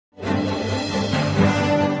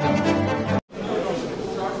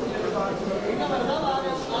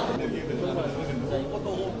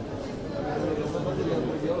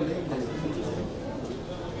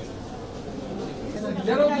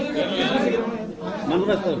I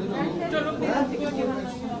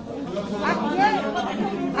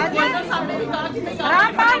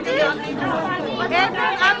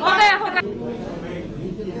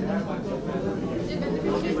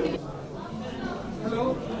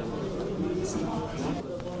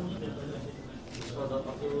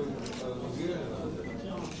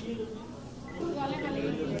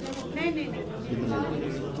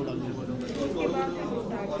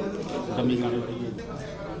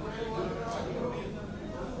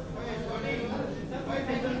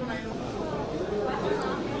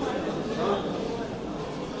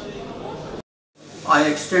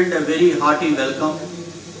extend a very hearty welcome,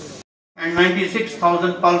 and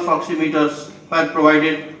 96,000 pulse oximeters were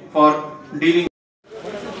provided for dealing.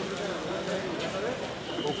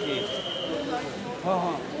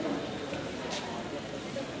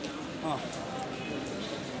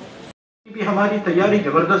 भी हमारी तैयारी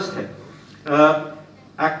जबरदस्त है।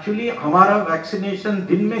 एक्चुअली हमारा वैक्सीनेशन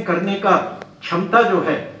दिन में करने का क्षमता जो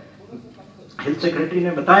है, हेल्थ सेक्रेटरी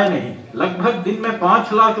ने बताया नहीं, लगभग दिन में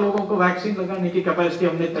 5 लाख लोगों को वैक्सीन लगाने की कैपेसिटी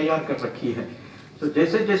हमने तैयार कर रखी है। तो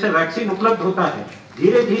जैसे जैसे वैक्सीन उपलब्ध होता है,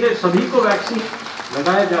 धीरे धीरे सभी को वैक्सीन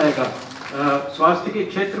लगाया जाएगा। स्वास्थ्य के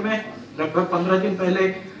क्षेत्र में लगभग 15 दिन पहले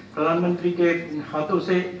प्रधानमंत्री के हाथों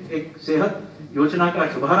से एक सेहत योजना का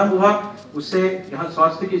शुभारंभ हुआ, उससे यहाँ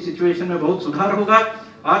स्वास्थ्य की सिचुएशन में बहुत सुधार होगा।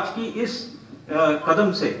 आज की इस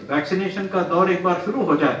कदम से वैक्सीनेशन का दौर एक बार शुरू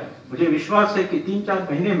हो जाए, मुझे विश्वास है कि 3-4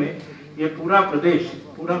 महीने में ये पूरा प्रदेश,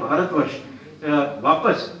 पूरा भारतवर्ष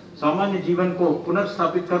वापस सामान्य जीवन को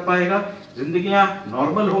पुनर्स्थापित कर पाएगा, जिंदगियां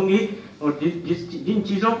नॉर्मल होंगी और जिन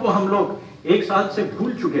चीजों को हम लोग 1 साल से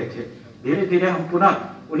भूल चुके थे, धीरे धीरे हम पुनः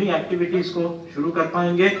उन्हीं एक्टिविटीज को शुरू कर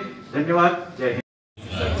पाएंगे। धन्यवाद। जय हिंद।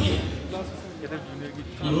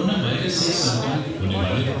 कोरोना वायरस से संक्रमित होने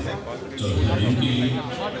वाले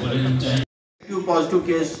पॉजिटिव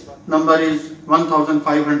केस नंबर इज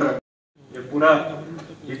 1500। ये पूरा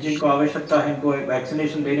जिनको आवश्यकता है इनको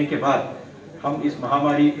वैक्सीनेशन देने के बाद हम इस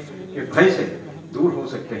महामारी के भय से दूर हो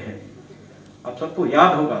सकते हैं। आप सबको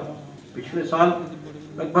याद होगा, पिछले साल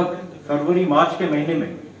लगभग फरवरी-मार्च के महीने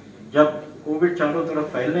में जब कोविड चारों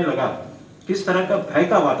तरफ फैलने लगा, किस तरह का भय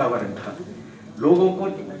का वातावरण था। लोगों को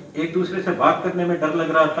एक दूसरे से बात करने में डर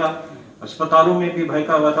लग रहा था, अस्पतालों में भी भय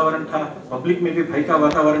का वातावरण था, पब्लिक में भी भय का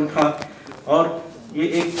वातावरण था। और ये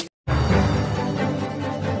एक